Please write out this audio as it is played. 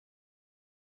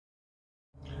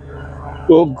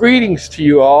Well, greetings to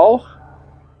you all.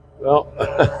 Well,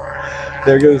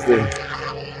 there goes the.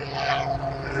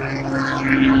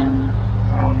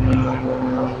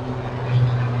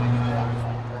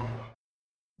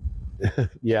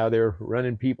 Yeah, they're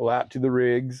running people out to the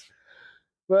rigs.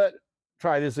 But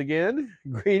try this again.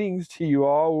 Greetings to you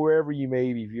all, wherever you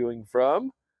may be viewing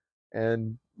from.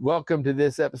 And welcome to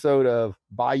this episode of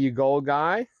Bayou Gold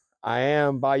Guy. I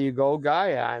am Bayou Gold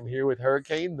Guy. I'm here with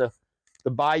Hurricane, the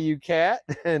Bayou cat.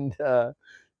 And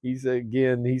he's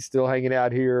still hanging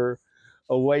out here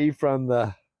away from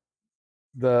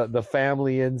the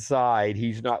family inside.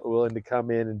 He's not willing to come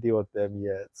in and deal with them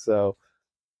yet. So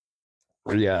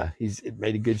yeah, he's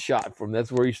made a good shot from.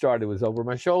 That's where he started, was over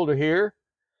my shoulder here.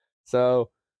 So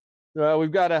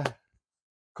we've got a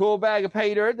cool bag of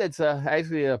pay dirt that's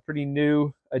actually a pretty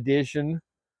new addition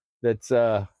that's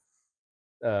come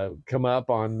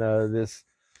up on this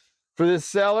for this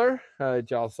seller that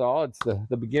y'all saw. It's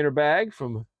the beginner bag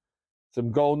from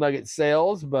some Gold Nugget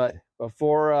Sales. But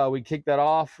before we kick that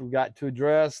off, we've got to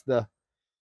address the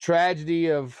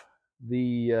tragedy of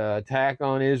the attack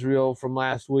on Israel from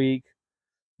last week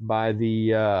by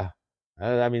the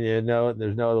I mean,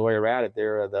 there's no other way around it.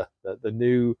 They're the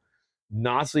new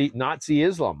Nazi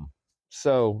Islam.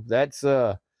 So that's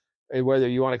whether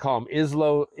you want to call them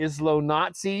Islo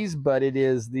Nazis, but it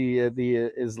is the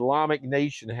Islamic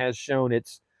nation has shown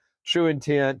its true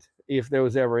intent. If there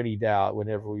was ever any doubt,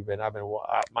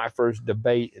 my first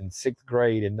debate in 6th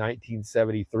grade in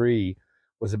 1973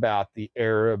 was about the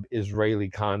Arab-Israeli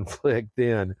conflict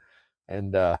then,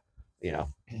 and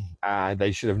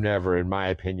they should have never, in my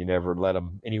opinion, ever let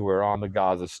them anywhere on the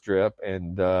Gaza Strip,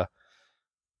 and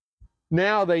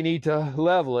now they need to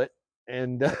level it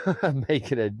and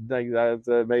make it a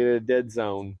dead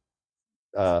zone,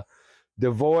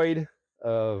 devoid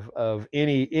of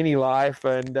any life.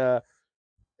 And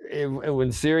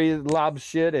when Syria lobs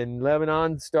shit and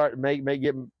Lebanon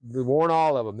warn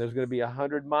all of them, there's going to be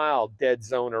 100-mile dead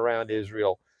zone around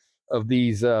Israel of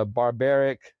these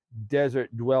barbaric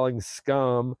desert dwelling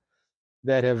scum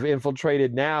that have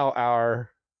infiltrated now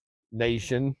our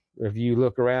nation. If you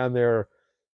look around, there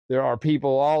are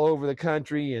people all over the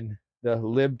country, and the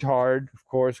libtard, of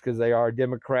course, because they are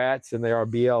Democrats and they are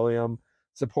BLM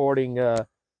supporting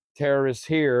terrorists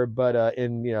here, but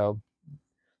in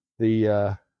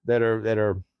the that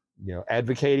are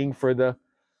advocating for the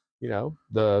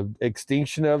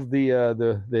extinction of the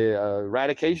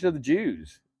eradication of the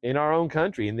Jews in our own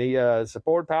country, and the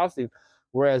support Palestine,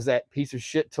 whereas that piece of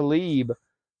shit Rashida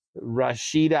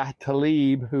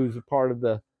Tlaib, who's a part of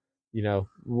the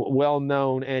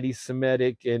well-known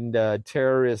anti-Semitic and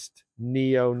terrorist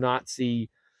neo-Nazi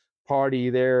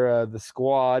party there, the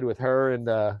Squad, with her and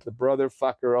the brother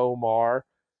fucker Omar,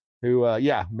 who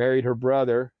married her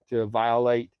brother to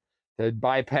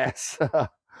bypass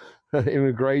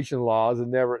immigration laws and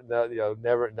never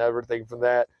think from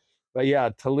that. But yeah,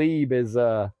 Tlaib is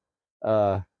that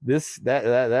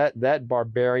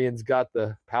barbarian's got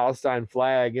the Palestine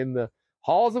flag in the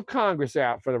halls of Congress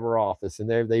out in front of her office, and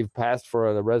they've passed for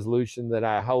a resolution that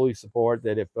I wholly support,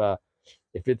 that if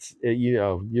it's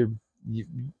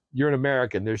you're an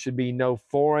American, there should be no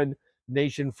foreign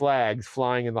nation flags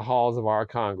flying in the halls of our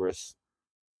Congress.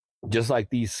 Just like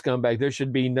these scumbags, there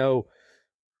should be no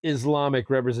Islamic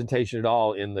representation at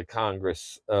all in the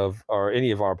Congress or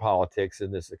any of our politics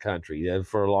in this country. And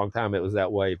for a long time, it was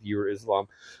that way. If you were Islam,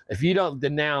 if you don't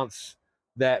denounce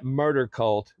that murder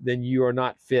cult, then you are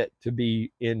not fit to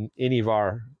be in any of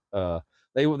our.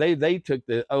 They took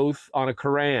the oath on a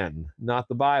Quran, not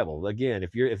the Bible. Again,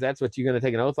 if that's what you're going to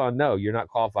take an oath on, no, you're not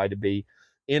qualified to be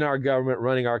in our government,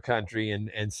 running our country,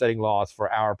 and setting laws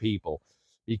for our people,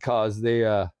 because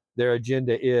their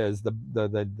agenda is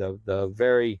the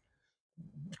very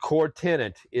core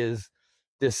tenet is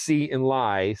deceit and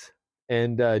lies,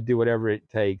 and do whatever it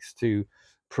takes to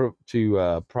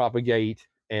propagate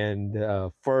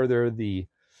and further the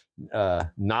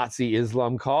Nazi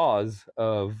Islam cause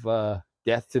of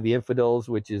death to the infidels,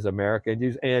 which is America and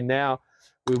Jews. And now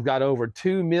we've got over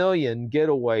 2 million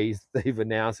getaways they've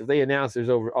announced. If they announce there's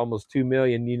over almost 2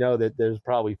 million, you know that there's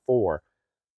probably 4.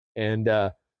 And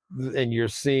you're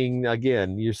seeing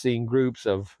groups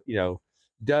of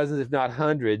dozens, if not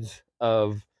hundreds,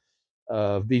 of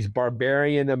these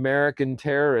barbarian American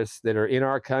terrorists that are in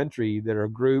our country, that are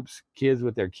groups, kids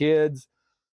with their kids.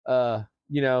 No,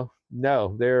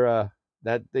 they're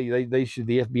they should.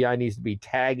 The FBI needs to be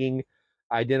tagging,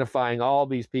 identifying all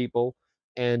these people,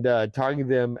 and targeting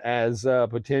them as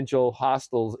potential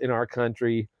hostiles in our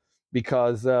country,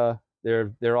 because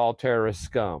they're all terrorist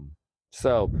scum.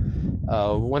 So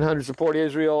 100 support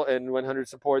Israel and 100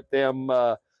 support them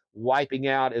wiping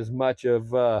out as much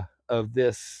of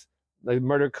this the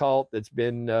murder cult that's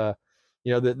been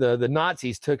you know, the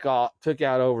Nazis took out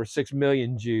over 6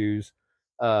 million Jews.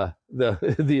 The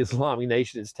Islamic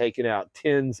nation has taken out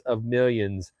tens of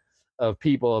millions of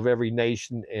people of every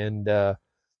nation and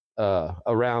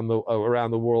around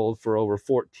the world for over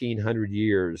 1,400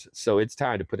 years. So it's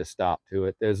time to put a stop to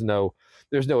it. There's no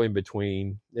in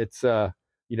between. It's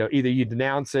you know, either you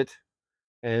denounce it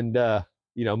and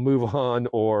you know, move on,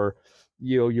 or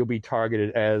you'll be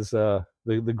targeted as the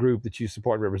group that you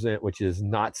support and represent, which is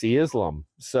Nazi Islam.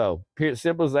 So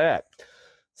simple as that.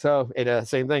 So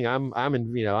same thing. I'm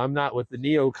in, you know, I'm not with the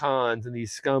neocons and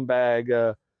these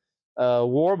scumbag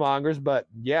warmongers, but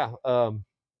yeah,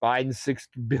 Biden's $6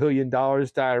 billion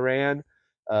to Iran,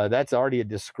 that's already a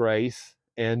disgrace.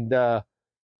 And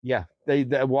yeah,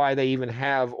 why they even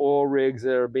have oil rigs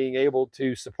that are being able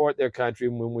to support their country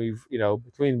when we've, you know,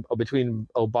 between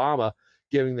Obama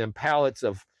giving them pallets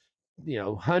of, you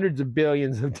know, hundreds of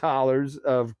billions of dollars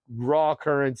of raw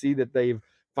currency that they've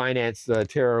financed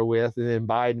terror with, and then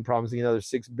Biden promising another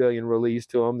 6 billion released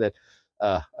to them that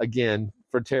again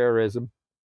for terrorism.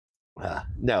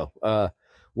 No,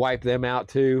 wipe them out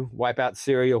too. Wipe out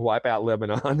Syria, wipe out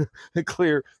Lebanon.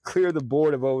 clear the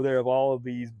board of over there of all of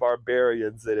these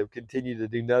barbarians that have continued to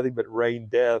do nothing but rain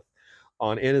death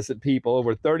on innocent people.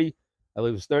 Over 30, I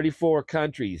believe it was 34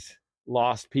 countries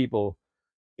lost people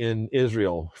in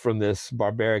Israel from this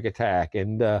barbaric attack.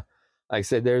 And like I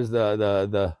said, there's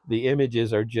the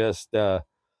images are just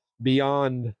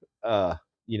beyond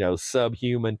you know,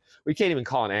 subhuman. We can't even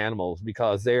call it animals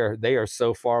because they are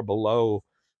so far below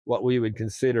what we would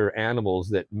consider animals,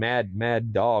 that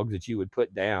mad dogs that you would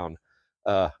put down.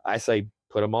 I say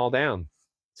put them all down.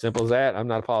 Simple as that. I'm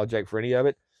not apologetic for any of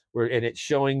it. And it's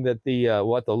showing that the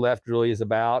what the left really is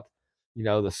about. You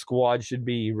know, the squad should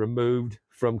be removed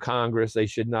from Congress. They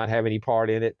should not have any part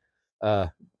in it.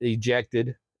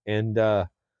 Ejected, and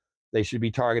they should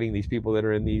be targeting these people that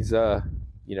are in these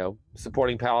you know,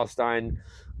 supporting Palestine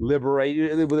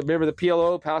liberation. Remember the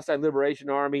PLO, Palestine Liberation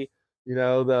Army. You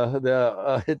know,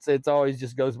 it's always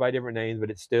just goes by different names, but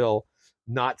it's still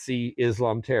Nazi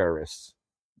Islam terrorists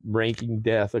ranking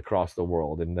death across the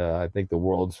world. And I think the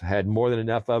world's had more than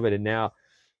enough of it. And now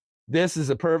this is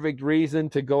a perfect reason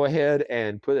to go ahead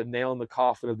and put a nail in the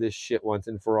coffin of this shit once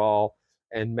and for all,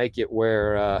 and make it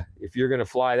where if you're going to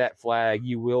fly that flag,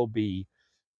 you will be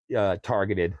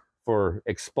targeted for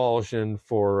expulsion,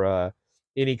 for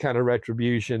any kind of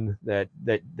retribution that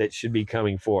should be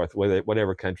coming forth,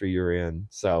 whatever country you're in.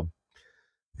 So,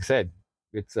 like I said,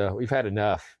 it's we've had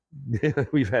enough.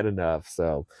 We've had enough.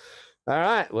 So, all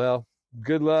right. Well,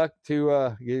 good luck to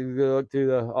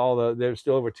all the. There's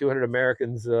still over 200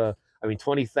 Americans. I mean,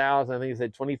 20,000. I think it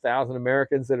said 20,000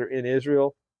 Americans that are in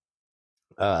Israel.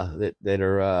 That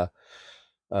are.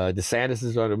 DeSantis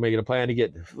is making a plan to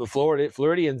get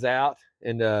Floridians out,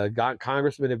 and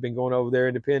congressmen have been going over there,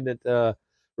 independent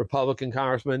Republican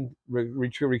congressmen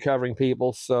recovering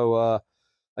people. So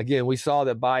again, we saw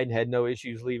that Biden had no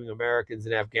issues leaving Americans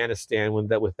in Afghanistan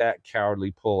with that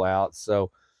cowardly pullout.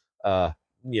 So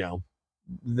you know,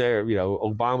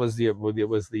 Obama's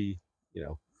was the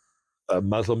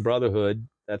Muslim Brotherhood.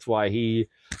 That's why he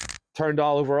turned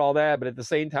all over all that, but at the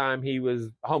same time he was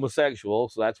homosexual,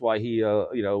 so that's why he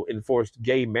enforced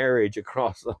gay marriage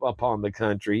upon the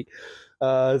country.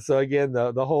 So again,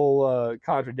 the whole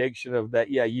contradiction of that.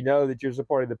 Yeah, you know that you're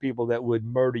supporting the people that would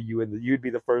murder you, and you'd be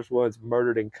the first ones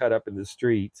murdered and cut up in the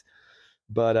streets.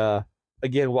 But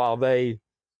again, while they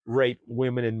rape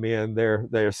women and men, they're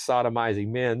sodomizing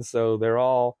men. So they're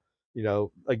all,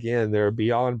 again, they're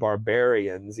beyond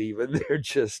barbarians. Even they're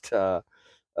just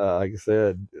like I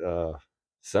said,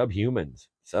 subhumans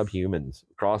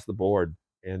across the board.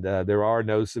 And there are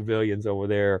no civilians over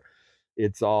there.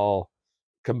 It's all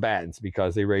combatants,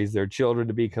 because they raise their children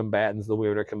to be combatants. The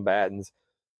women are combatants.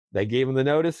 They gave them the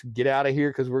notice, get out of here,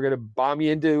 because we're going to bomb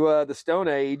you into the Stone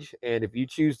Age. And if you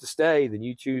choose to stay, then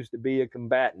you choose to be a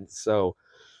combatant. So,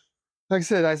 like I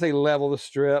said, I say level the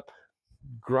strip,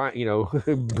 grind,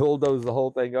 bulldoze the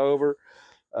whole thing over.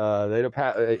 They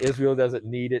don't Israel doesn't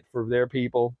need it for their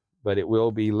people, but it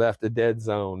will be left a dead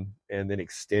zone and then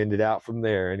extended out from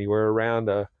there anywhere around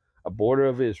a border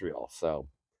of Israel. So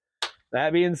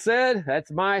that being said,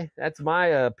 that's my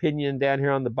opinion down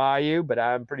here on the Bayou. But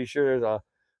I'm pretty sure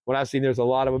what I've seen, there's a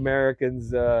lot of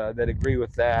Americans that agree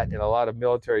with that, and a lot of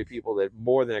military people that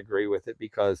more than agree with it,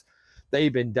 because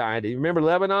they've been dying. Do you remember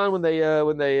Lebanon when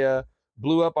they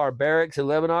blew up our barracks in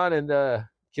Lebanon and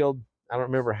killed, I don't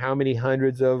remember how many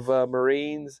hundreds of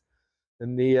Marines,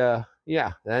 and and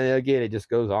again, it just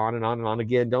goes on and on and on.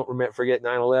 Again, don't forget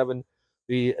 9/11.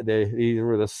 these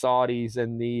were the Saudis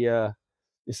and the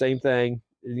same thing,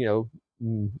 you know,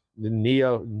 the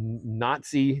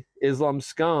neo-Nazi Islam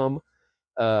scum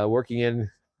working in,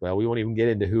 well, we won't even get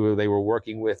into who they were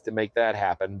working with to make that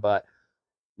happen, but,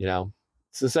 you know,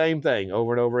 it's the same thing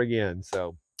over and over again.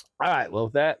 So, all right, well,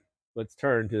 with that, let's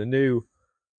turn to the new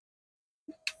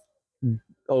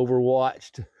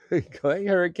overwatched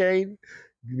hurricane,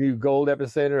 new gold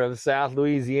epicenter of South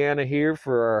Louisiana here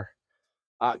for our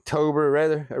October,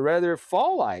 rather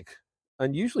fall-like,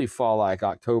 unusually fall-like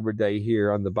October day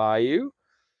here on the Bayou.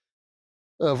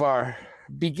 Of our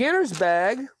beginner's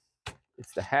bag,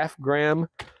 it's the half-gram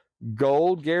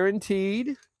gold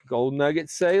guaranteed gold nugget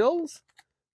sales.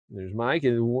 There's Mike,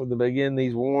 and again,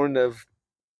 he's warned of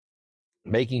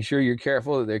making sure you're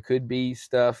careful that there could be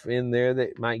stuff in there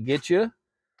that might get you.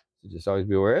 So just always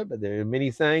be aware of it. But there are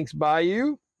many thanks,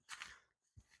 Bayou.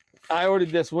 I ordered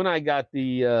this one. I got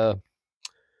the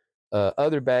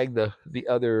other bag, the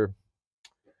other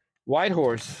White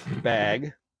Horse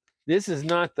bag. This is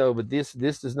not, though, but this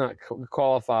does not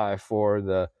qualify for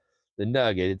the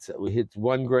nugget. It's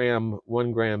 1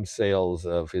 gram sales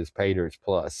of his PAYDIRTS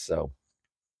Plus. So,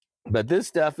 but this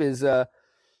stuff is for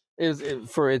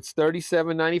it's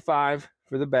 $37.95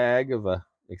 for the bag of like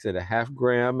I said, a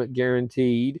half-gram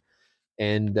guaranteed,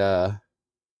 and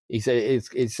he said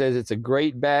it says it's a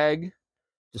great bag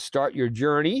to start your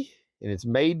journey, and it's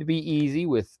made to be easy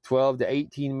with 12 to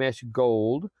 18 mesh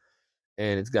gold,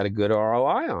 and it's got a good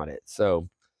ROI on it. So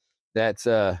that's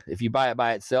if you buy it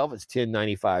by itself, it's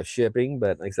 $10.95 shipping.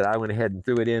 But like I said, I went ahead and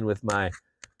threw it in with my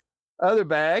other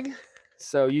bag.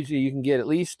 So usually you can get at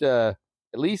least 3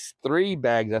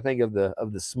 bags, I think, of the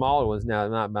smaller ones. Now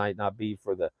it might not be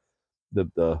for the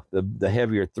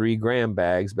heavier 3 gram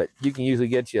bags, but you can usually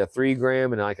get you a 3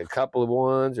 gram and like a couple of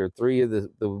ones, or 3 of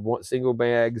the single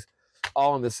bags,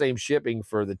 all in the same shipping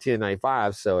for the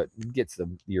 $10.95. So it gets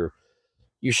your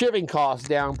shipping costs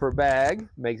down per bag,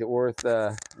 makes it worth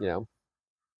you know,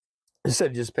 instead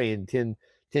of just paying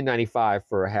 $10.95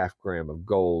 for a half gram of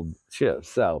gold chips.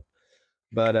 So,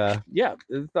 but yeah,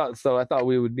 I thought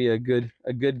we would be a good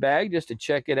bag just to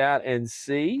check it out and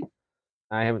see.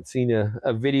 I haven't seen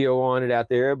a video on it out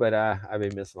there, but I've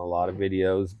been missing a lot of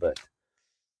videos. But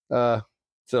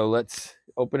so let's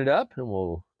open it up and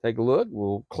we'll take a look.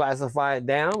 We'll classify it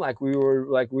down like we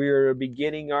were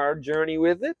beginning our journey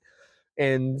with it,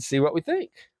 and see what we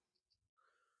think.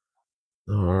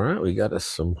 All right, we got us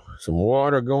some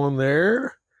water going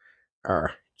there.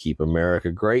 Our Keep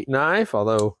America Great knife,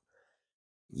 although,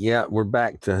 yeah, we're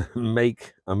back to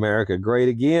make America great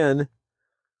again,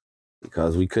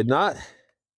 because we could not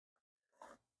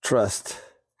trust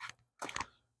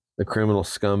the criminal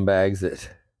scumbags that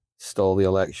stole the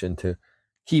election to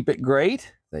keep it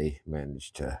great. They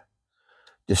managed to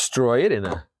destroy it in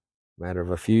a matter of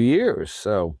a few years.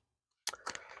 So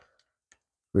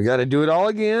we got to do it all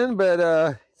again, but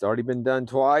it's already been done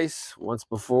twice, once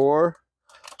before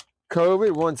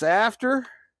COVID, once after,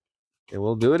 and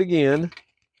we'll do it again.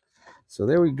 So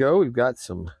there we go. We've got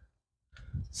some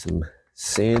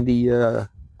sandy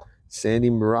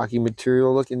rocky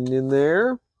material looking in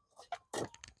there.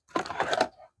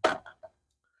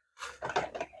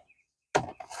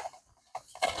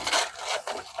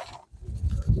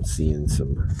 I'm seeing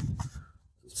some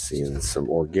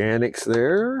organics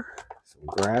there, some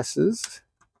grasses,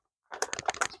 a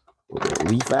little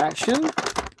leaf action.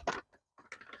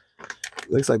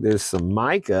 Looks like there's some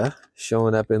mica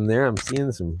showing up in there. I'm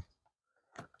seeing some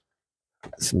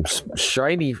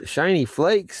shiny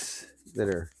flakes that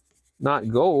are not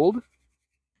gold.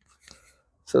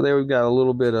 So there we've got a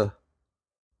little bit of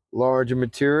larger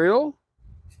material.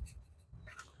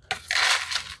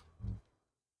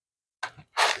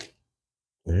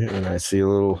 And I see a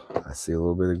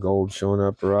little bit of gold showing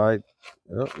up right.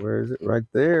 Oh, where is it? Right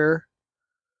there.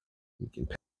 You can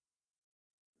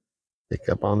pick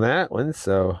up on that one.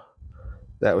 So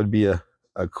that would be a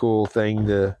cool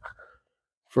thing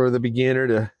for the beginner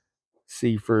to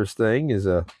see first thing, is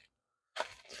a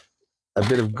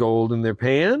bit of gold in their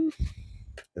pan.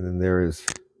 And then there is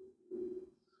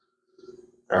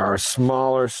our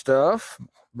smaller stuff,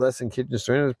 less than kitchen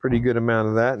strength. There's a pretty good amount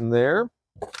of that in there.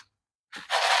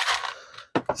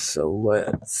 So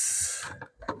let's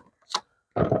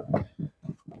I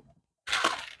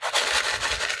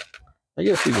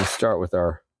guess we can start with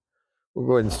we'll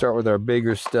go ahead and start with our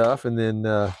bigger stuff, and then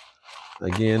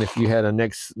again, if you had a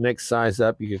next size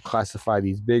up, you could classify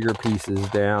these bigger pieces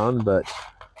down, but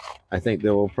I think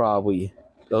those will probably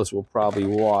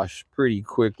wash pretty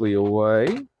quickly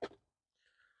away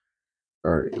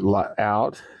or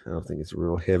out. I don't think it's a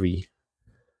real heavy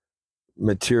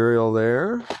material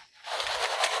there.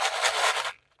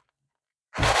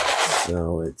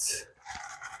 So it's,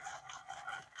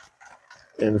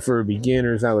 and for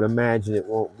beginners, I would imagine it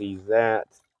won't be that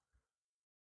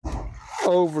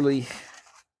overly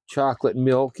chocolate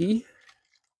milky.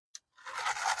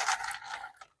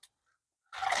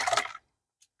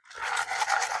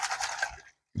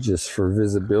 Just for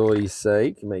visibility's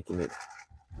sake, making it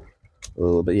a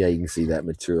little bit, yeah, you can see that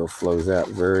material flows out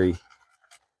very,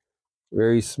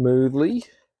 very smoothly.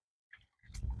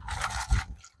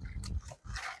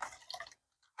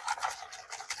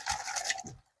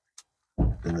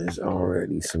 And there's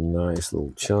already some nice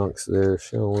little chunks there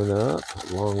showing up,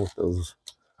 along with those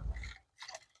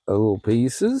little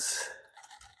pieces.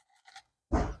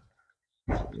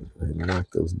 And knock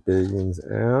those big ones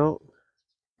out.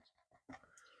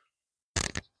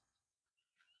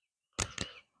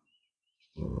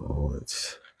 Oh,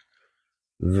 it's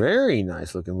very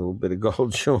nice looking little bit of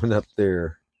gold showing up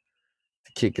there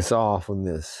to kick us off on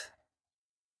this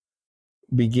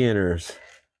beginners.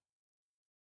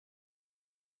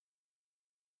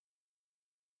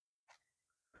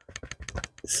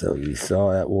 So you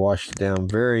saw that washed down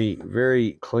very,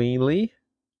 very cleanly.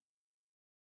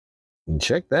 And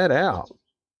check that out.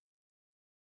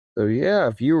 So yeah,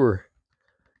 if you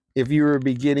were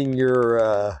beginning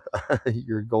your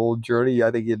your gold journey,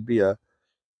 I think it'd be a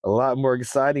lot more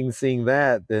exciting seeing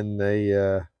that than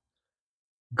a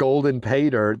golden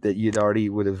pay dirt that you'd already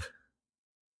would have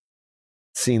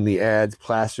seen the ads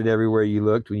plastered everywhere you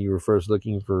looked when you were first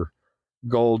looking for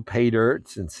gold pay dirt,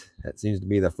 since that seems to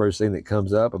be the first thing that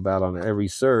comes up about on every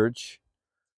search.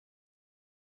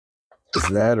 Is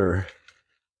that or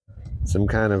some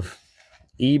kind of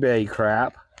eBay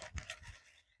crap?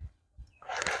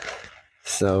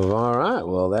 So all right,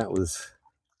 well, that was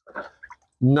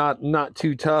not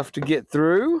too tough to get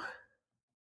through.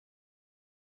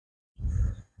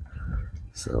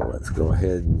 So let's go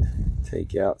ahead and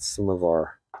take out some of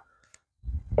our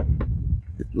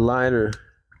lighter,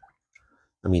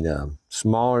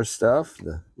 smaller stuff,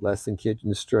 the less than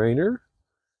kitchen strainer.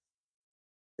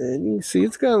 And you can see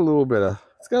it's got a little bit of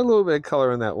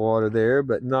color in that water there,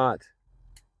 but not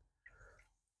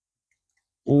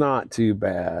too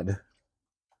bad.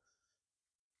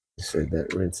 So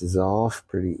that rinses off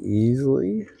pretty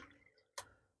easily.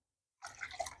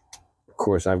 Of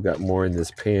course, I've got more in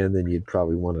this pan than you'd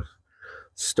probably want to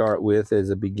start with as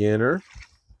a beginner.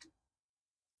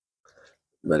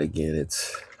 But again,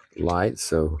 it's light,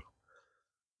 so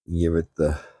give it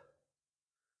the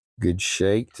good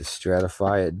shake to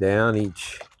stratify it down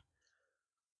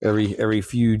every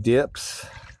few dips.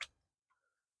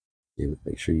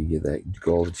 Make sure you give that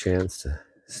gold a chance to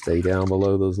stay down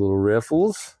below those little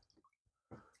riffles.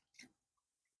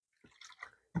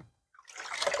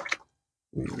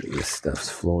 This stuff's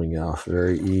flowing off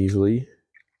very easily.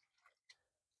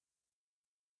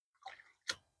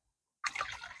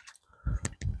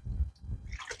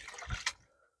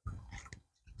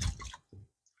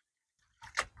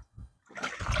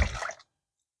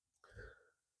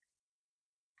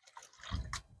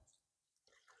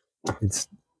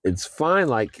 It's fine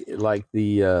like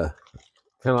the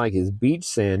kind of like his beach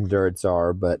sand dirts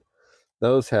are, but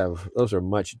those are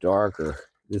much darker.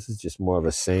 This is just more of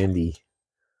a sandy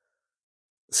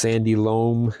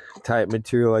loam type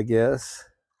material, I guess.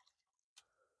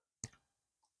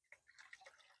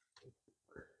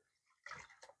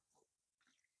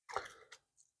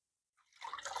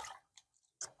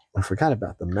 I forgot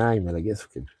about the magnet. I guess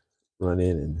we could run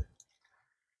in and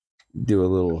do a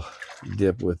little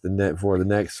dip with the net for the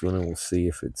next one, and we'll see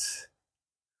if it's.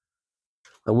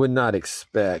 I would not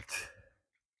expect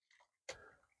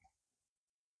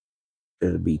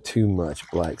there to be too much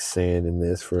black sand in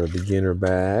this for a beginner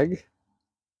bag.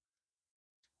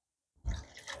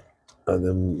 Other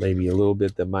than maybe a little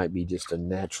bit that might be just a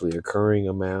naturally occurring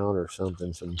amount or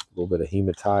something, some little bit of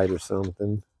hematite or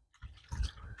something.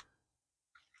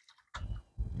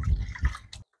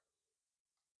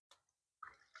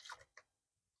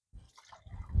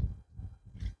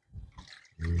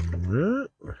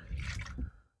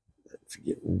 It's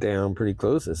getting down pretty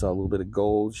close. I saw a little bit of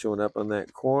gold showing up on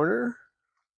that corner.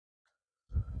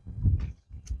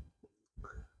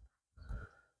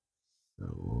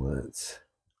 So let's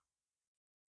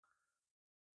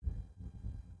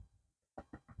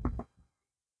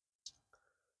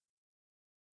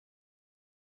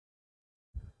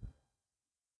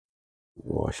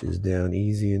washes down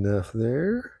easy enough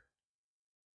there.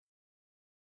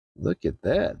 Look at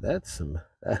that. That's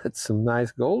some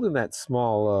nice gold in that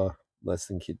small less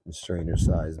than kitchen strainer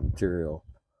size material.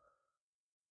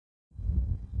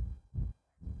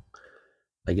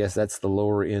 I guess that's the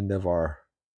lower end of a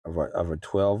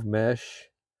 12 mesh.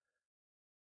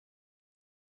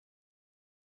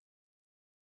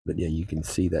 But yeah, you can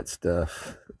see that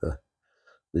stuff.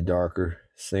 The darker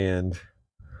sand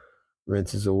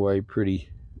rinses away pretty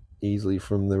easily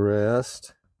from the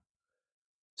rest.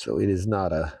 So it is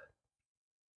not a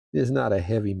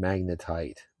heavy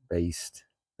magnetite based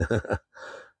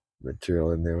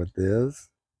material in there with this.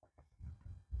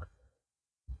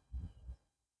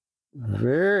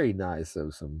 Very nice.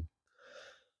 So some,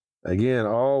 again,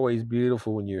 always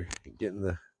beautiful when you're getting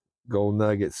the gold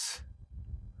nuggets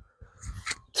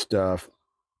stuff,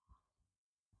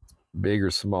 big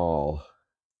or small.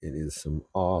 It is some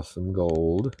awesome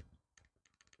gold.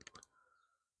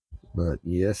 But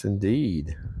yes,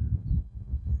 indeed.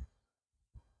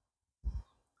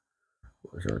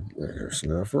 There's our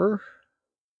snuffer.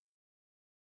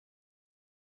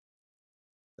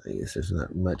 I guess there's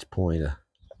not much point of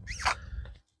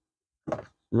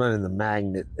running the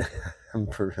magnet.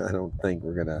 I don't think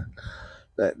we're gonna.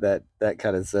 That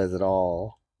kind of says it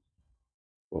all.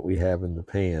 What we have in the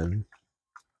pan.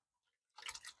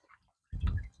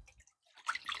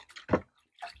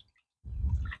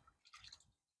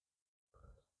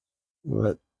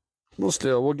 But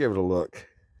we'll give it a look.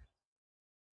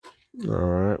 All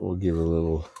right, we'll give it a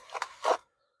little.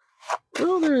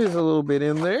 Well, there is a little bit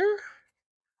in there,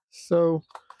 so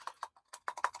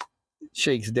it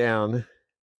shakes down.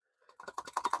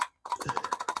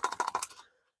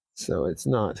 So it's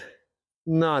not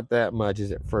that much as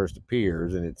it first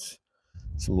appears, and it's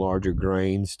some larger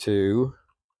grains too.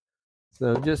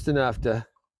 So just enough to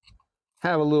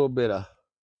have a little bit of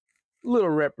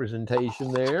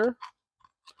representation there.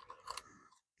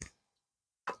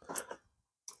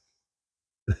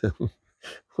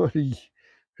 What are you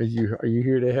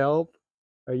here to help?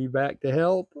 Are you back to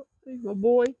help? Hey, my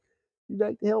boy, you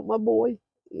back to help, my boy?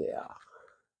 Yeah.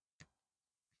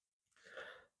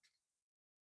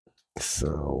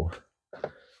 So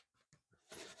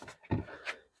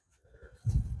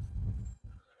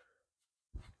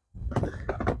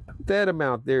that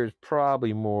amount there is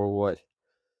probably more what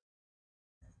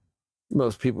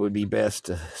most people would be best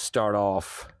to start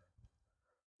off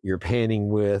your panning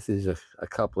with, is a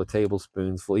couple of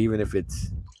tablespoons full, even if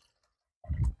it's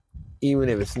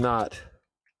not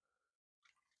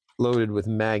loaded with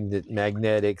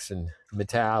magnetics and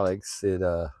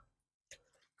metallics.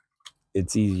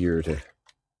 It's easier to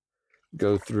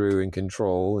go through and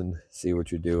control and see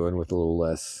what you're doing with a little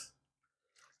less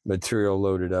material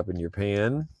loaded up in your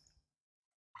pan.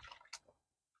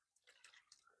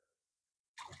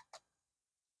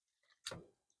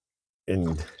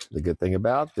 And the good thing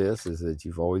about this is that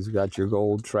you've always got your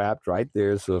gold trapped right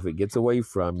there. So if it gets away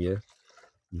from you,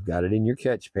 you've got it in your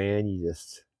catch pan. You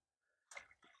just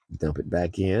dump it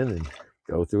back in and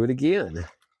go through it again.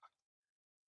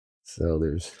 So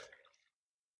there's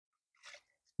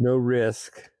no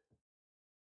risk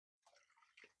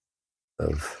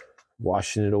of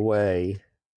washing it away.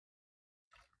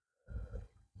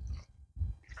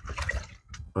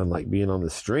 Unlike being on the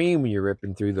stream when you're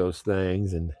ripping through those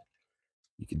things, and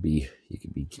you could be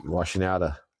washing out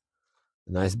a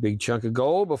nice big chunk of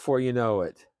gold before you know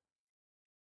it.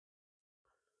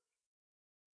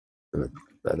 But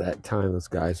by that time, those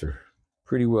guys are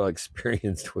pretty well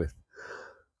experienced with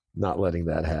not letting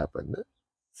that happen.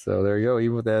 So there you go.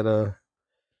 Even with that,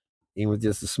 even with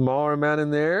just a smaller amount in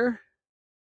there,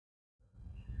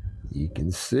 you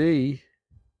can see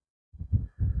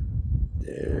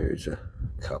there's a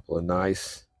couple of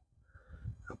nice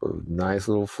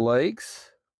little flakes.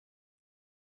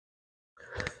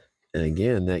 And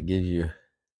again, that gives you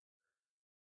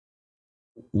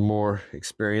more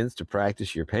experience to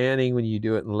practice your panning when you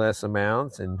do it in less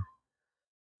amounts, and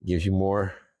gives you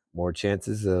more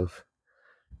chances of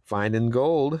finding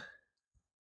gold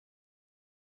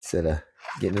instead of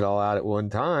getting it all out at one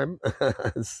time.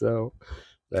 So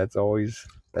that's always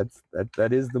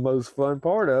that is the most fun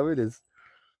part of it, is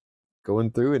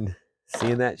going through and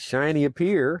seeing that shiny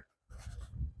appear.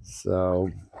 So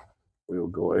we'll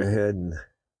go ahead and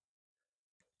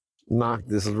knock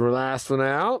this last one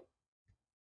out.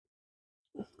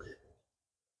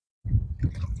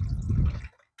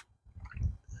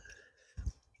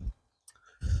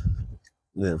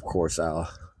 And then, of course, I'll,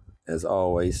 as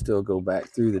always, still go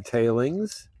back through the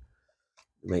tailings,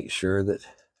 make sure that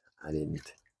I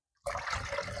didn't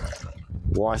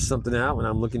wash something out when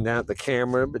I'm looking down at the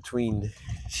camera between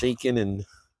shaking and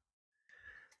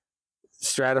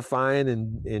stratifying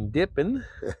and dipping.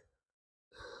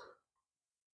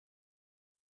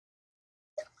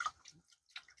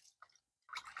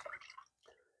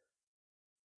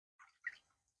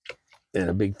 And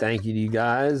a big thank you to you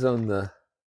guys on the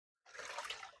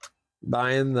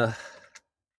buying the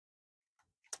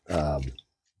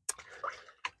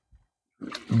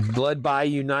Blood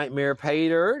Bayou Nightmare Pay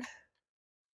Dirt.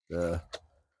 The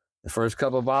first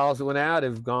couple of bottles that went out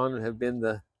have been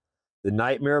the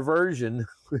nightmare version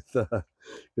with because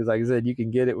like I said, you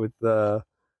can get it with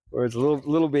where it's a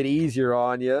little bit easier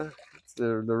on you.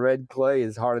 The red clay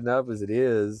is hard enough as it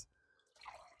is,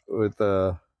 with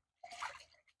a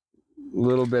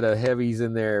little bit of heavies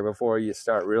in there before you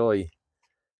start really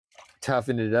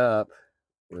toughening it up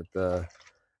with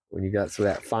when you got some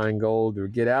of that fine gold to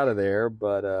get out of there.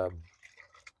 But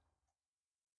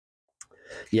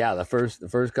yeah, the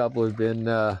first couple have been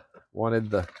wanted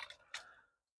the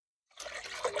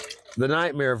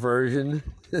nightmare version.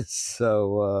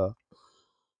 So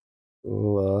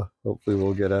hopefully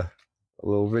we'll get a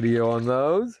little video on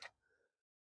those.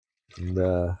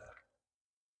 And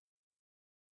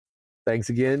thanks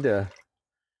again to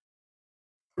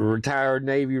retired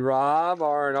Navy Rob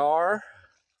R&R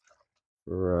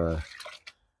for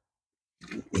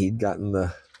he'd gotten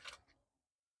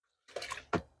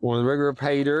one of the regular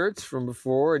pay dirts from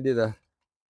before. I did a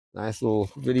nice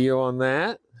little video on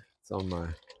that. It's on my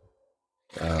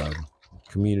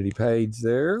community page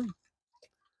there.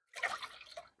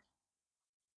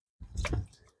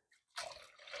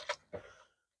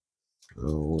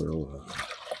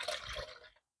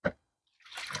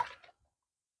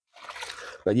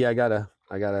 But yeah, I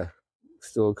got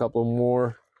still a couple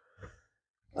more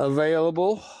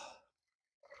available.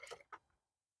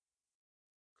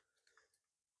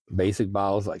 Basic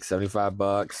bottles like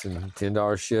 $75 and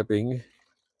 $10 shipping,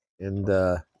 and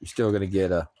you're still gonna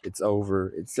get it's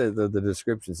over. It says the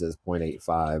description says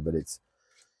 0.85, but it's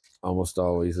almost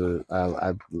always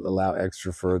I allow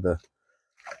extra for the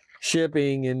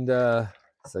shipping, and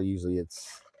so usually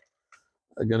it's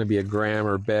gonna be a gram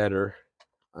or better,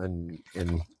 and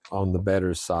on the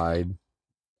better side,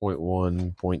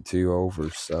 0.1, 0.2 over.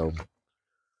 So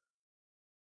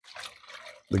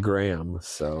the gram.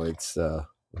 So it's like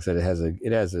I said,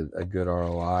 it has a good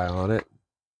ROI on it,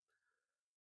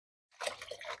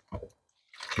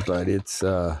 but it's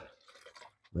like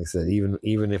I said,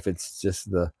 even if it's just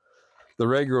the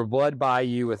regular Blood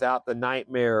Bayou without the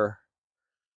nightmare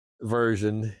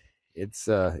version, it's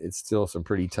still some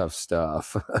pretty tough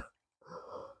stuff.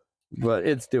 But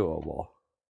it's doable.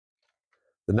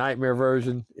 The nightmare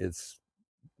version, it's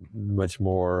much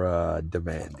more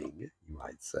demanding, you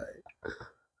might say.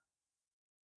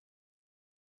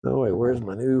 Oh wait, where's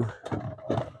my new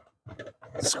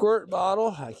squirt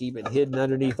bottle? I keep it hidden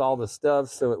underneath all the stuff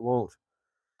so it won't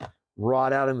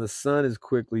rot out in the sun as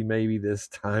quickly maybe this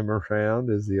time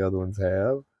around as the other ones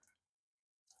have.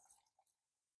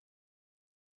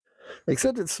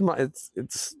 Except it's a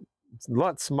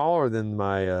lot smaller than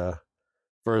my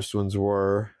first ones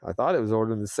were. I thought it was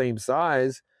ordered the same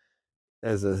size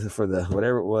as for the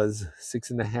whatever it was,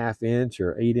 6.5 inch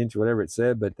or 8 inch, whatever it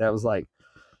said, but that was like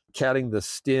counting the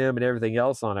stem and everything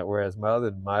else on it, whereas my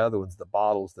other ones, the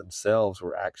bottles themselves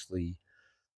were actually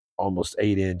almost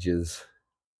 8 inches.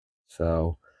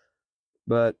 So,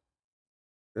 but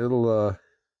it'll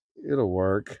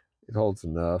work. It holds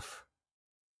enough.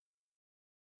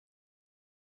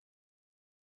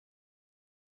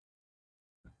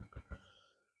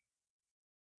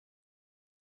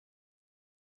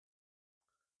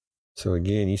 So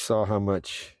again, you saw how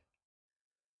much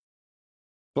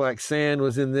black sand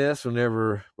was in this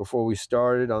before we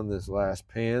started on this last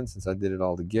pan, since I did it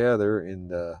all together,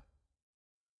 and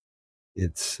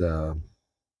it's a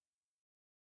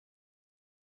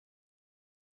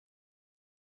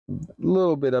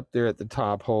little bit up there at the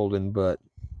top holding, but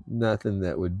nothing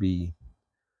that would be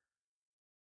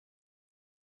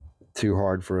too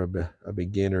hard for a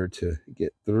beginner to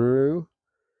get through.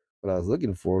 What I was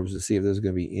looking for was to see if there's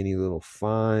going to be any little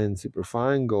super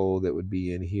fine gold that would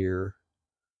be in here,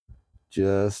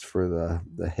 just for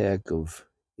the heck of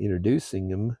introducing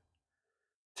them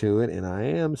to it. And I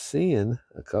am seeing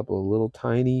a couple of little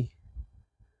tiny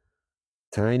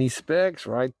specks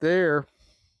right there.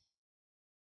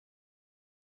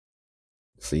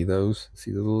 See those?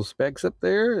 See the little specks up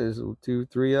there? There's 2,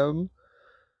 3 of them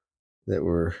that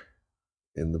were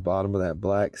in the bottom of that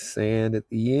black sand at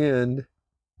the end.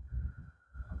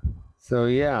 So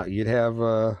yeah, you'd have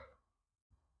a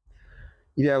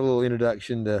little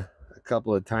introduction to a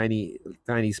couple of tiny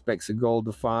specks of gold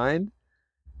to find.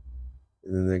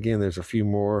 And then again, there's a few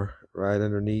more right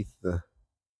underneath the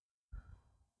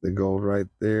gold right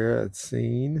there that's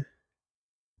seen.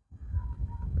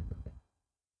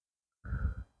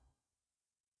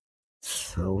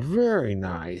 So very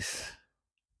nice.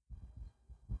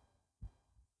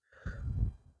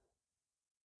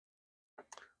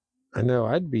 I know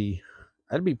I'd be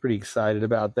pretty excited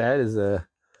about that as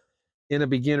in a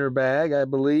beginner bag, I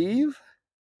believe.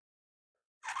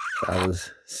 I was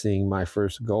seeing my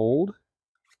first gold.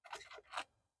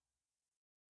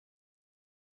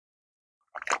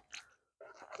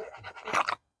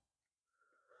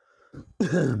 All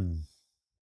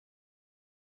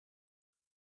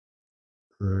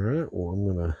right, well, I'm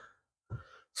gonna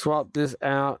swap this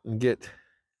out and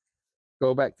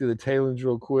go back through the tailings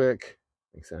real quick.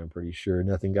 Like I said, I'm pretty sure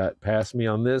nothing got past me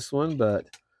on this one, but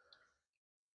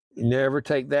you never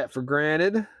take that for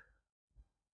granted.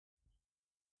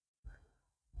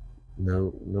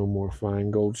 No more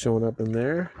fine gold showing up in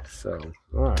there. So,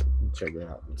 all right, check it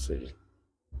out and see.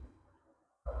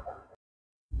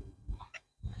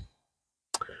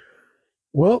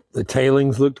 Well, the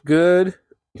tailings looked good.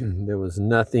 There was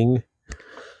nothing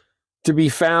to be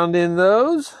found in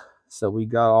those. So we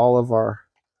got all of our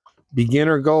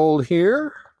beginner gold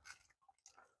here.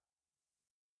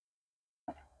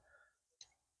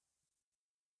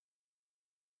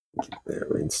 That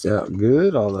rinsed out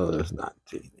good, although there's not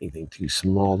anything too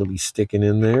small to be sticking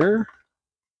in there.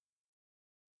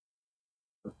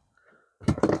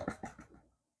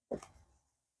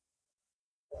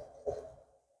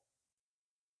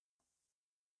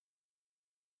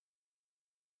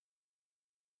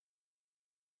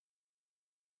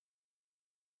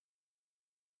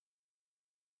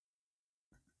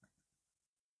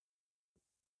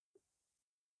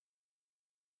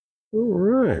 All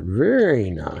right,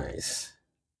 very nice.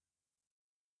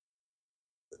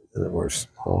 And then more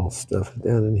small stuff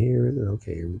down in here.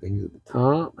 Okay, everything's at the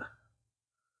top.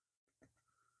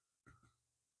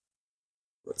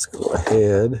 Let's go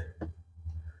ahead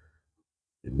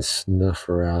and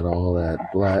snuffer out all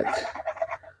that black.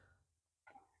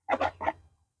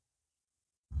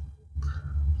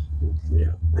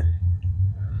 Yeah.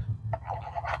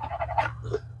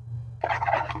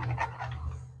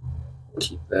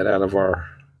 Keep that out of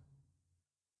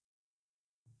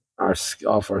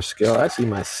off our scale. Actually,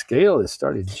 my scale has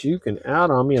started juking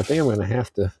out on me. I think I'm going to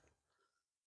have to.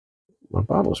 My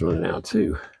bottle's running out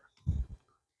too.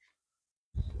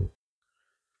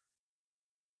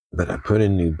 But I put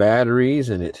in new batteries,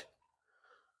 and it's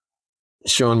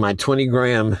showing my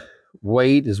 20-gram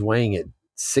weight is weighing at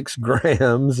 6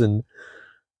 grams, and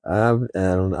I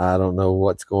don't know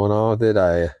what's going on with it.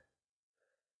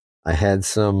 I had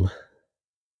some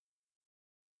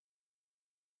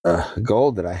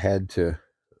gold that I had to. Let's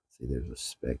see, there's a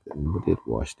speck that did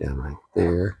wash down right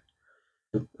there.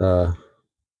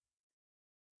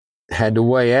 Had to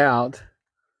weigh out,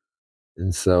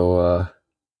 and so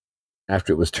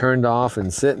after it was turned off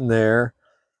and sitting there,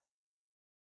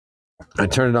 I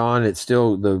turned it on. It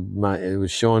still it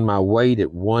was showing my weight at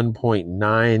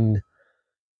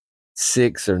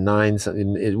 1.96 or 9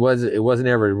 something. It wasn't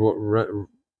ever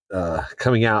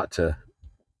coming out to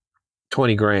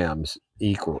 20 grams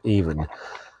even.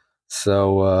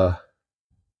 So,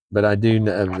 but I do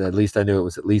at least I knew it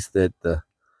was at least that the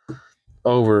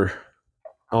over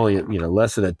only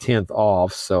less than a tenth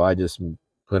off. So I just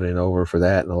put it over for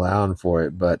that and allowing for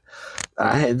it. But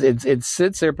it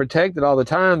sits there protected all the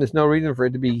time. There's no reason for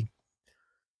it to be.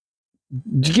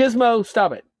 Gizmo,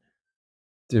 stop it.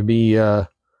 To be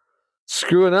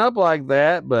screwing up like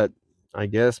that. But I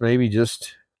guess maybe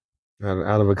just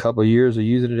out of a couple of years of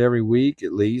using it every week,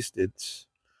 at least it's.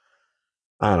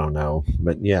 I don't know,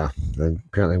 but yeah,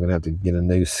 apparently I'm gonna have to get a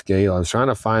new scale. I was trying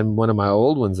to find one of my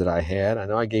old ones that I had. I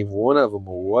know I gave one of them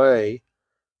away,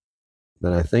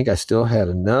 but I think I still had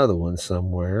another one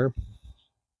somewhere.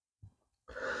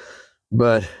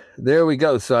 But there we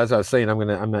go. So as I was saying,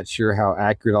 I'm not sure how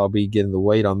accurate I'll be getting the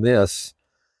weight on this.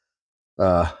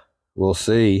 We'll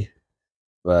see.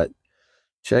 But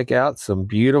check out some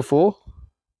beautiful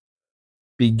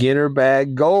beginner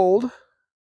bag gold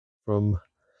from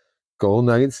Gold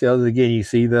Nugget Sales. Again, you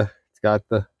see it's got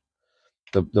the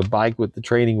bike with the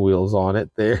training wheels on it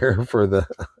there for the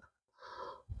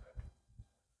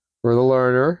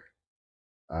learner.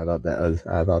 I thought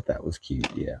that was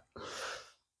cute, yeah.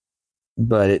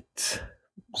 But it's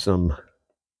some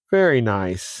very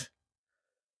nice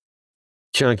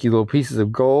chunky little pieces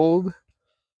of gold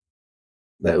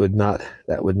that would not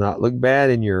look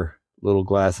bad in your little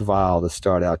glass vial to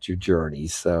start out your journey.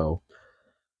 So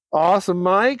awesome,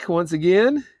 Mike, once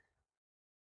again.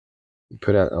 You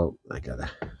put out,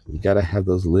 you gotta have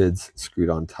those lids screwed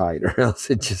on tight, or else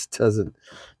it just doesn't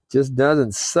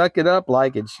suck it up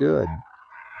like it should.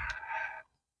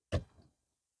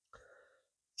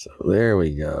 So there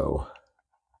we go.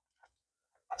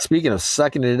 Speaking of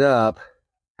sucking it up,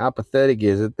 how pathetic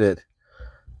is it that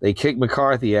they kicked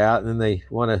McCarthy out and then they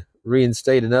want to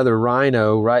reinstate another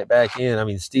rhino right back in? I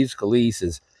mean, Steve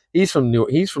Scalise he's from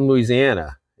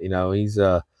Louisiana. You know, he's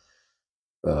not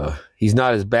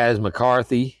as bad as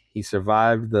McCarthy. He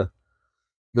survived the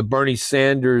Bernie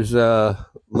Sanders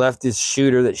leftist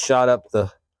shooter that shot up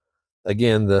the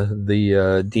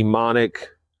demonic,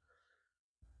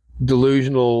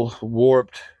 delusional,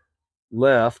 warped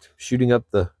left, shooting up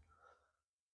the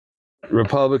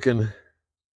Republican,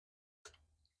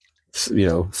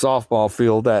 softball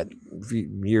field that few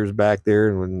years back there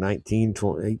in 19,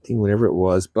 20, 18, whenever it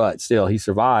was. But still, he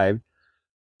survived.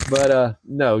 But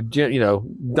no,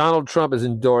 Donald Trump has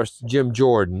endorsed Jim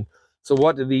Jordan. So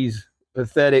what do these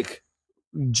pathetic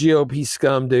GOP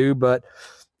scum do but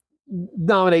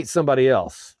nominate somebody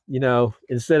else?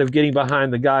 Instead of getting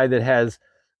behind the guy that has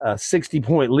a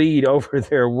 60-point lead over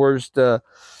their worst,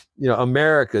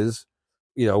 America's,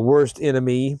 worst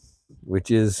enemy,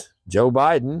 which is Joe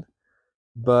Biden.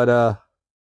 But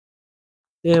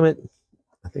damn it,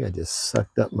 I think I just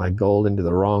sucked up my gold into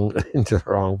the wrong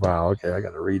vial. Okay, I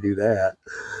got to redo that.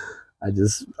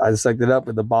 I sucked it up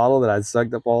with the bottle that I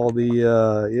sucked up all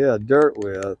the dirt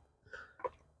with.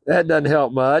 That doesn't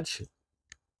help much.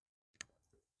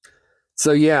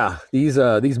 So yeah, these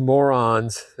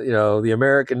morons, the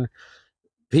American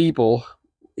people.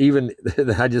 Even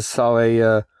I just saw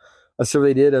a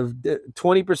survey they did of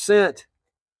 20%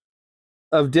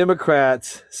 of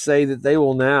Democrats say that they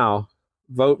will now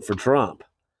vote for Trump,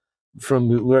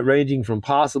 ranging from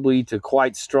possibly to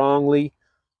quite strongly,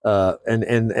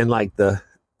 and like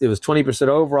it was 20%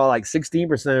 overall, like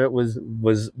 16% of it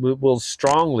will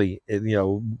strongly,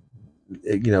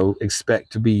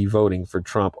 expect to be voting for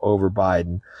Trump over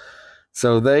Biden.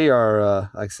 So they are,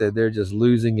 like I said, they're just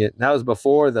losing it. And that was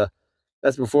before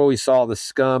we saw the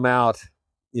scum out,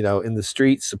 in the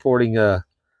streets supporting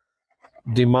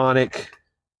demonic,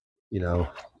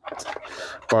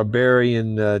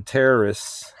 barbarian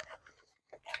terrorists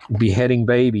beheading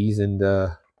babies and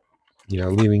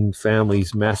leaving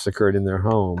families massacred in their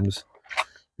homes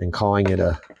and calling it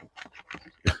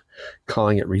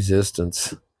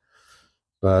resistance.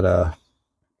 But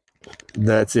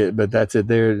that's it.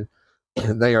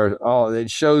 They are all.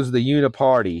 It shows the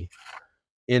uniparty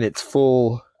in its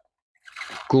full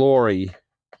glory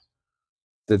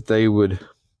that the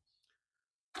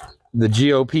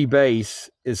GOP base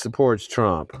supports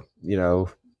Trump.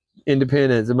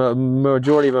 Independents, the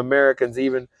majority of Americans,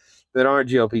 even that aren't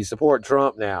GOP, support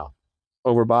Trump now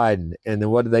over Biden. And then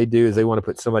what do? Is they want to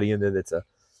put somebody in there that's a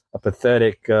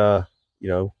pathetic,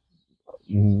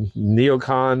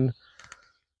 neocon,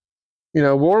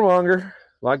 warmonger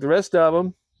like the rest of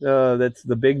them. That's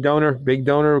the big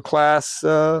donor class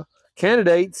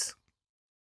candidates.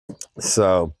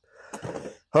 So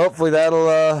hopefully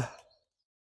they'll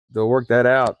work that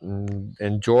out,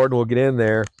 and Jordan will get in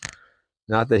there.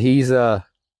 Not that he's the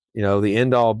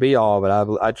end all be all,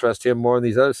 but I trust him more than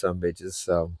these other some bitches.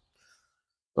 So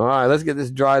all right, let's get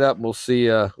this dried up, and we'll see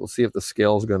if the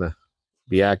scale's gonna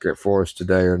be accurate for us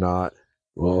today or not.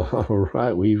 Well, all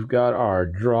right, we've got our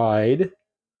dried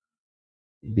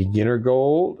beginner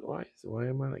gold. Why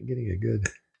am I not getting a good?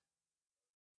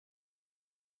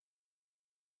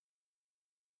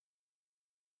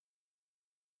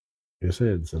 I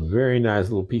said some very nice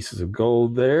little pieces of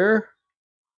gold there.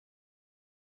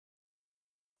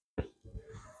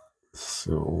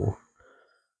 So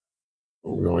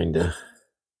we're going to,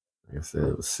 like I said,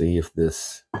 let's see if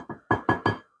this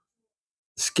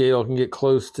scale can get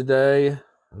close today. I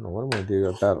don't know what I'm going to do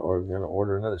about it, or I'm going to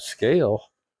order another scale,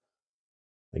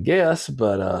 I guess,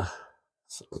 but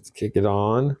so let's kick it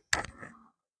on.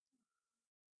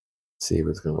 See if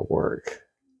it's going to work.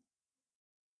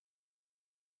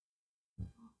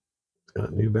 It's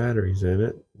got new batteries in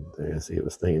it. I see it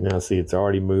was thinking. Now see it's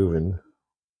already moving.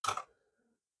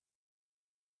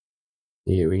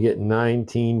 Yeah, we get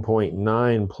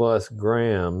 19.9 plus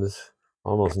grams,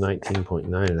 almost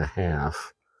 19.9 and a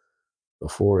half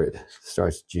before it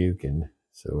starts juking.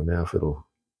 So now if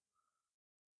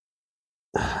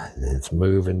it's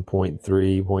moving 0.3,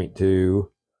 0.2.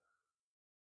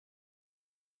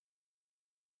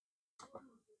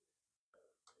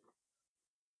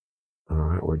 All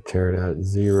right, we're tearing out at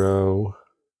 0.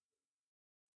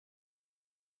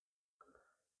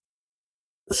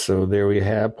 So there we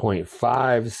have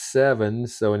 0.57.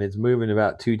 So, and it's moving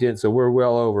about 2/10. So we're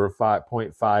well over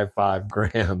 5.55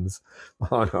 grams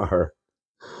on our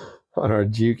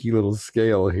jukey little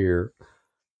scale here.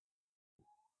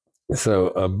 So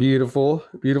a beautiful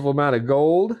amount of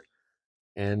gold.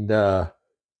 And like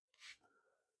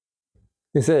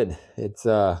I said, it's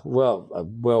well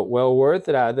worth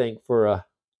it, I think, for a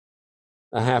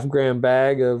half-gram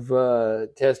bag of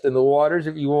testing the waters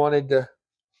if you wanted to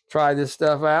try this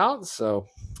stuff out. So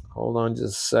hold on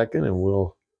just a second, and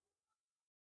we'll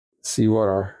see what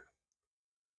our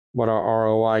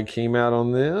ROI came out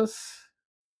on this.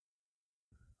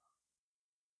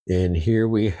 And here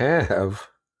we have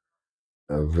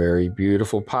a very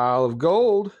beautiful pile of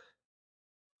gold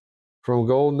from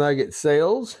Gold Nugget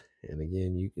Sales. And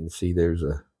again, you can see there's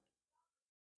a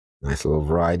nice little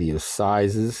variety of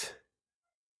sizes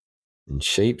and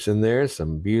shapes in there.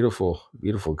 Some beautiful,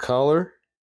 beautiful color.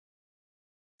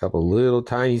 A couple little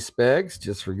tiny specks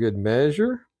just for good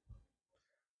measure.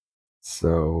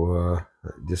 So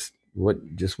just what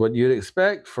you'd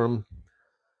expect from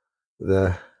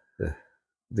the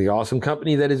awesome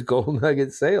company that is Gold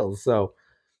Nugget Sales. So,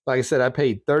 like I said, I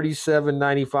paid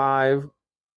 $37.95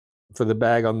 for the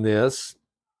bag on this,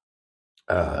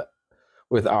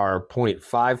 with our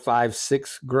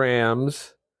 0.556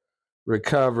 grams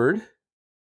recovered,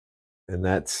 and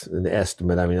that's an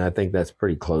estimate. I mean, I think that's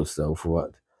pretty close though for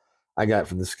what I got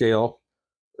from the scale.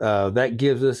 That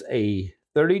gives us a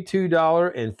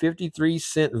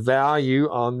 $32.53 value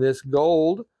on this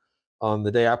gold. On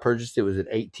the day I purchased it was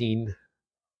at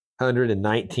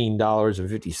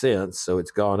 $1,819.50. So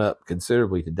it's gone up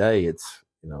considerably today. It's,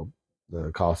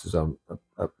 the cost is up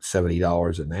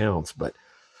 $70 an ounce. But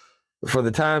for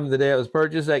the time of the day it was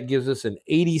purchased, that gives us an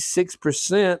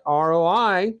 86%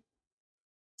 ROI.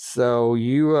 So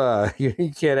you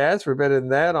can't ask for better than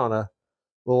that on a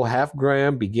little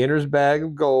half-gram beginner's bag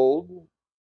of gold,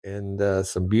 and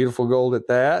some beautiful gold at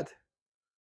that.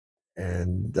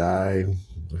 And like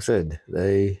I said,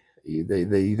 they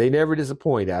never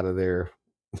disappoint out of there.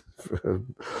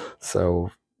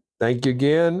 So thank you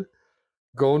again,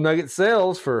 Gold Nugget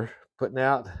Sales, for putting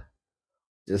out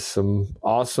just some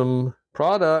awesome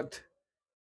product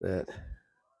that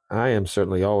I am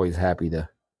certainly always happy to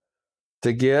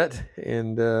get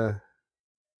and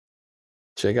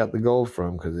check out the gold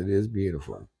from, because it is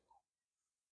beautiful.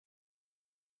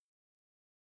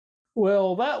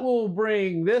 Well, that will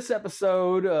bring this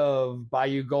episode of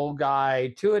Bayou Gold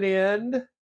Guy to an end.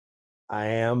 I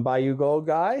am Bayou Gold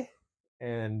Guy,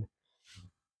 and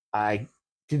I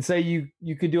can say you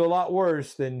could do a lot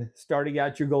worse than starting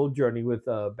out your gold journey with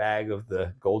a bag of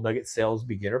the Gold Nugget Sales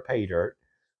Beginner Pay Dirt,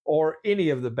 or any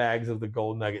of the bags of the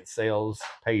Gold Nugget Sales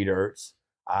Pay Dirts.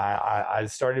 I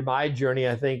started my journey,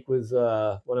 I think, was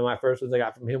one of my first ones I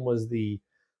got from him was the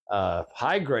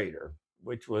High Grader,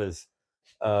 which was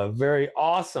very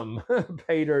awesome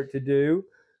pay dirt to do,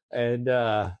 and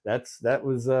that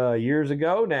was years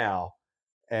ago now,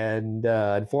 and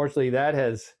unfortunately that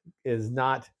is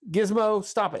not. Gizmo,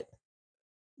 stop it!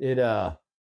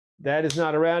 That is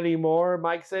not around anymore.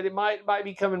 Mike said it might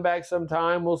be coming back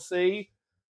sometime. We'll see,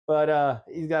 but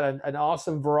he's got an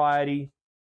awesome variety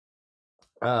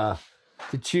to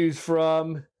choose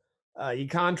from. You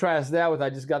contrast that with,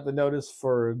 I just got the notice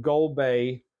for Gold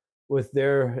Bay with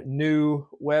their new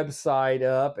website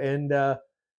up, and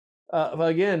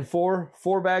again,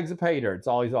 four bags of pay dirt. It's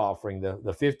all he's offering: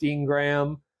 the 15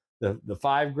 gram, the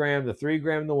 5 gram, the 3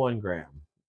 gram, the 1 gram.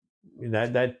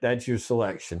 That's your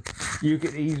selection. You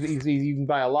can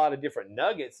buy a lot of different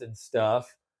nuggets and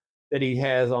stuff that he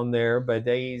has on there, but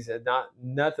he's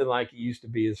nothing like it used to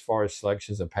be as far as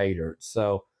selections of pay dirt.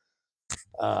 So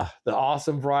the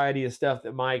awesome variety of stuff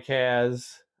that Mike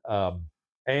has,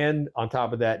 and on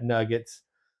top of that, nuggets,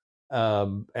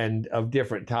 and of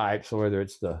different types, whether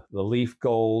it's the leaf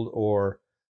gold or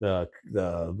the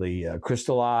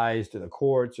crystallized or the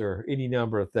quartz or any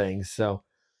number of things. So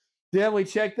definitely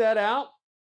check that out.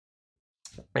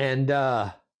 And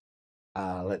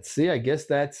let's see. I guess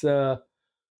that's we'll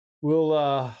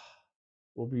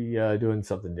be doing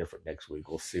something different next week.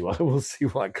 We'll see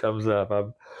what comes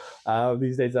up.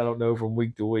 These days I don't know from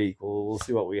week to week. We'll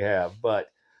see what we have, but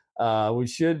we'll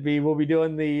be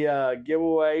doing the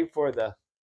giveaway for the,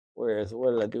 what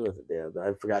did I do with it there?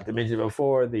 I forgot to mention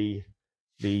before, the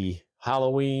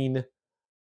Halloween,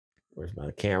 where's my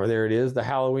camera? There it is, the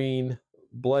Halloween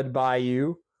Blood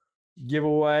Bayou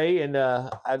giveaway. And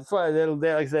like I said, it'll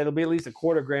be at least a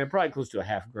 1/4 gram, probably close to a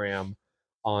 1/2 gram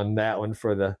on that one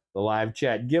for the live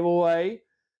chat giveaway.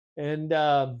 And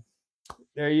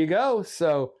there you go.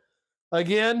 So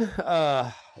again,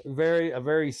 a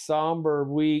very somber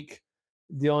week,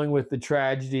 dealing with the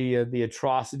tragedy of the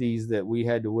atrocities that we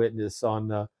had to witness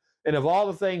on and of all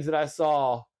the things that I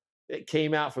saw that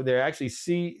came out from there, actually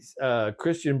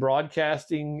Christian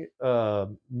Broadcasting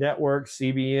Network,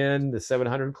 CBN, the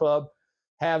 700 Club,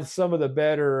 have some of the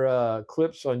better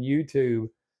clips on YouTube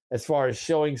as far as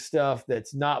showing stuff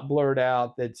that's not blurred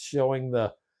out, that's showing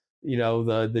the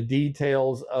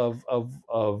details of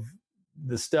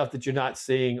the stuff that you're not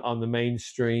seeing on the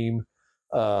mainstream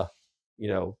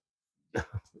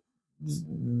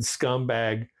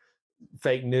scumbag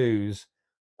fake news.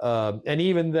 And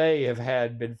even they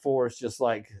have been forced, just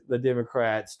like the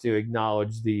Democrats, to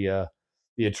acknowledge the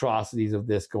atrocities of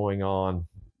this going on,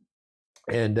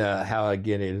 and how,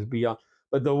 again, it is beyond.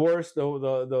 But the worst,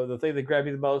 the thing that grabbed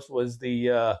me the most was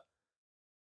the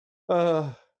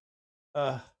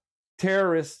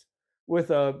terrorist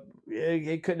with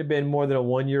it couldn't have been more than a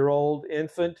 1-year-old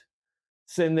infant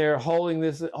sitting there holding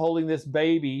this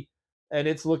baby, and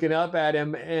it's looking up at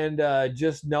him, and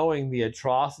just knowing the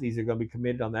atrocities that are going to be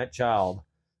committed on that child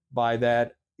by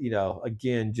that,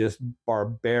 again, just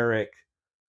barbaric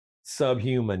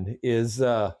subhuman is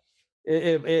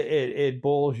it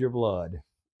boils your blood.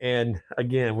 And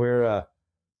again, we're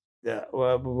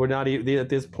not even at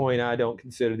this point. I don't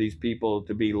consider these people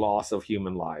to be loss of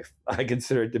human life. I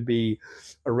consider it to be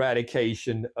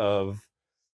eradication of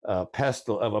a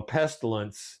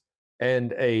pestilence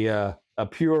and a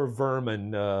pure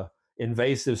vermin,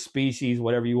 invasive species,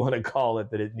 whatever you want to call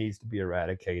it, that it needs to be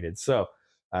eradicated. So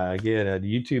again,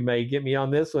 YouTube may get me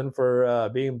on this one for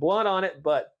being blunt on it,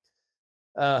 but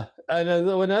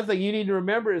another thing you need to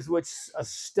remember is, what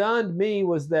stunned me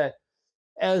was that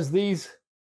as these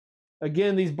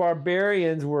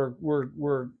barbarians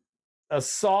were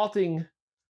assaulting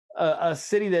a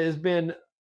city that has been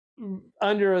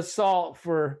under assault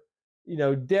for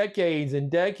decades and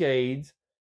decades,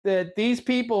 that these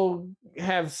people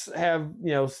have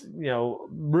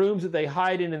rooms that they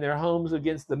hide in their homes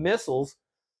against the missiles,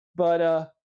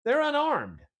 but they're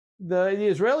unarmed. The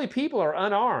Israeli people are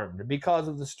unarmed because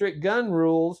of the strict gun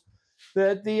rules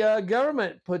that the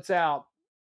government puts out.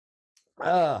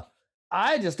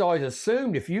 I just always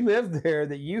assumed if you lived there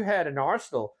that you had an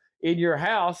arsenal in your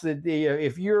house, that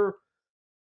if you're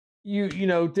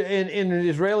in an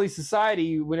Israeli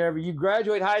society, whenever you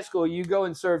graduate high school, you go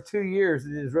and serve 2 years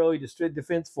in the Israeli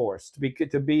Defense Force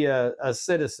to be a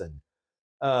citizen,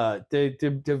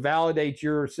 to validate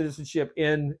your citizenship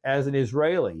as an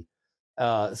Israeli.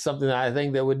 Something that I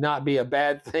think that would not be a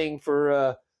bad thing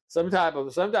for some type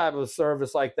of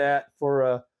service like that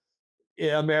for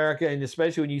America, and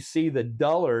especially when you see the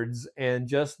dullards and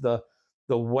just the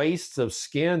wastes of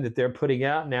skin that they're putting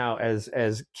out now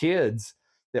as kids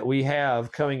that we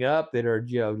have coming up, that are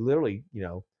literally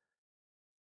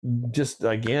just,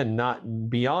 again, not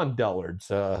beyond dullards,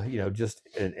 just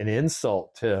an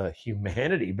insult to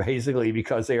humanity, basically,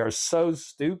 because they are so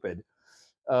stupid.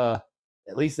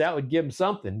 At least that would give them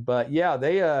something. But yeah,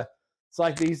 it's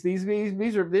like this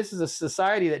is a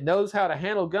society that knows how to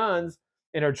handle guns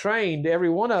and are trained, every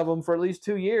one of them, for at least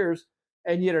 2 years,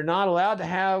 and yet are not allowed to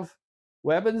have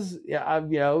weapons,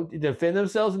 to defend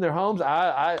themselves in their homes.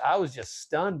 I was just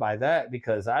stunned by that,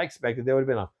 because I expected there would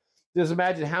have been just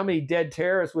imagine how many dead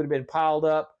terrorists would have been piled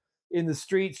up in the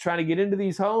streets trying to get into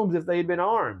these homes if they had been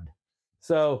armed.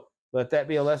 So let that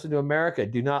be a lesson to America.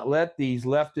 Do not let these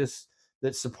leftists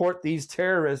that support these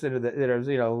terrorists that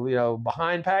are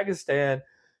behind Pakistan,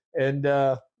 and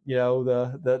the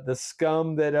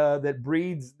scum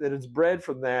that is bred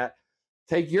from that,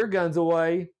 take your guns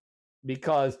away,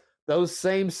 because those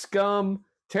same scum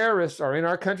terrorists are in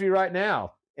our country right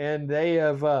now, and they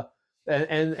have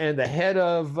and the head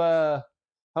of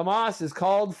Hamas has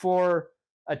called for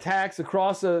attacks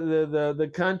across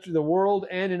the country, the world,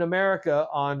 and in America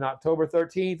on October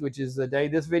 13th, which is the day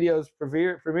this video is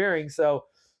premiering. So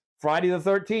Friday the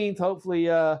 13th, hopefully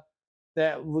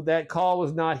that call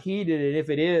was not heeded, and if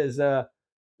it is,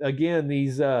 again,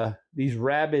 these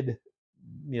rabid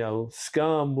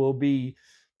scum will be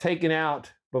taken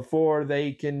out before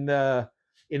they can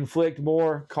inflict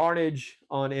more carnage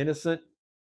on innocent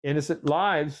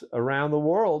lives around the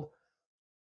world,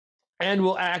 and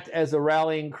will act as a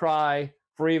rallying cry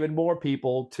for even more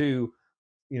people to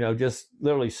just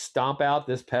literally stomp out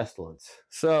this pestilence.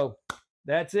 So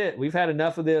that's it. We've had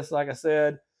enough of this. Like I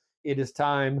said, it is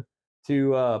time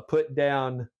to put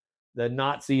down the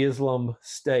Nazi Islam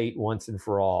state once and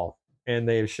for all. And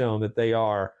they have shown that they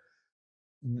are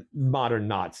modern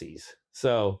Nazis.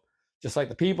 So just like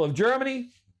the people of Germany,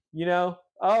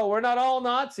 oh, we're not all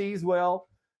Nazis. Well,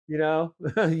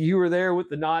 you were there with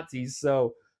the Nazis,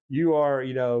 so you are,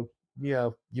 you're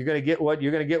going to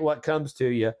get what comes to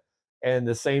you. And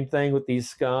the same thing with these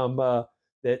scum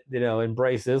that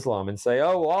embrace Islam and say,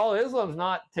 oh, well, Islam's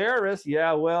not terrorist.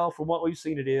 Yeah, well, from what we've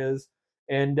seen, it is.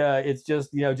 And it's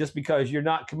just, just because you're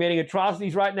not committing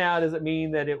atrocities right now doesn't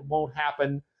mean that it won't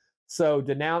happen. So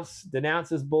denounce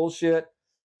this bullshit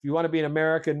if you want to be an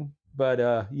American.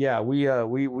 But we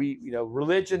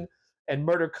religion and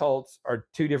murder cults are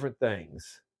two different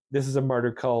things. This is a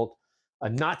murder cult, a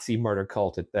Nazi murder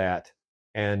cult at that.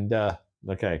 And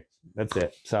okay, that's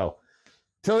it. So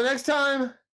Till the next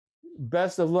time,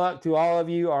 best of luck to all of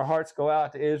you. Our hearts go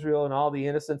out to Israel and all the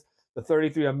innocents, the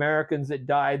 33 Americans that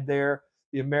died there,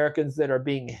 the Americans that are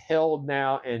being held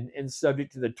now and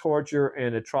subject to the torture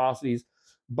and atrocities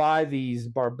by these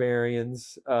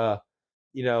barbarians.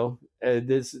 You know,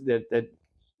 this that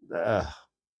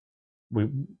we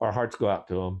our hearts go out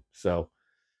to them. So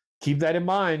keep that in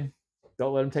mind.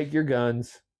 Don't let them take your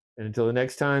guns. And until the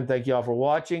next time, thank you all for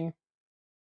watching.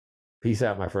 Peace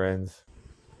out, my friends.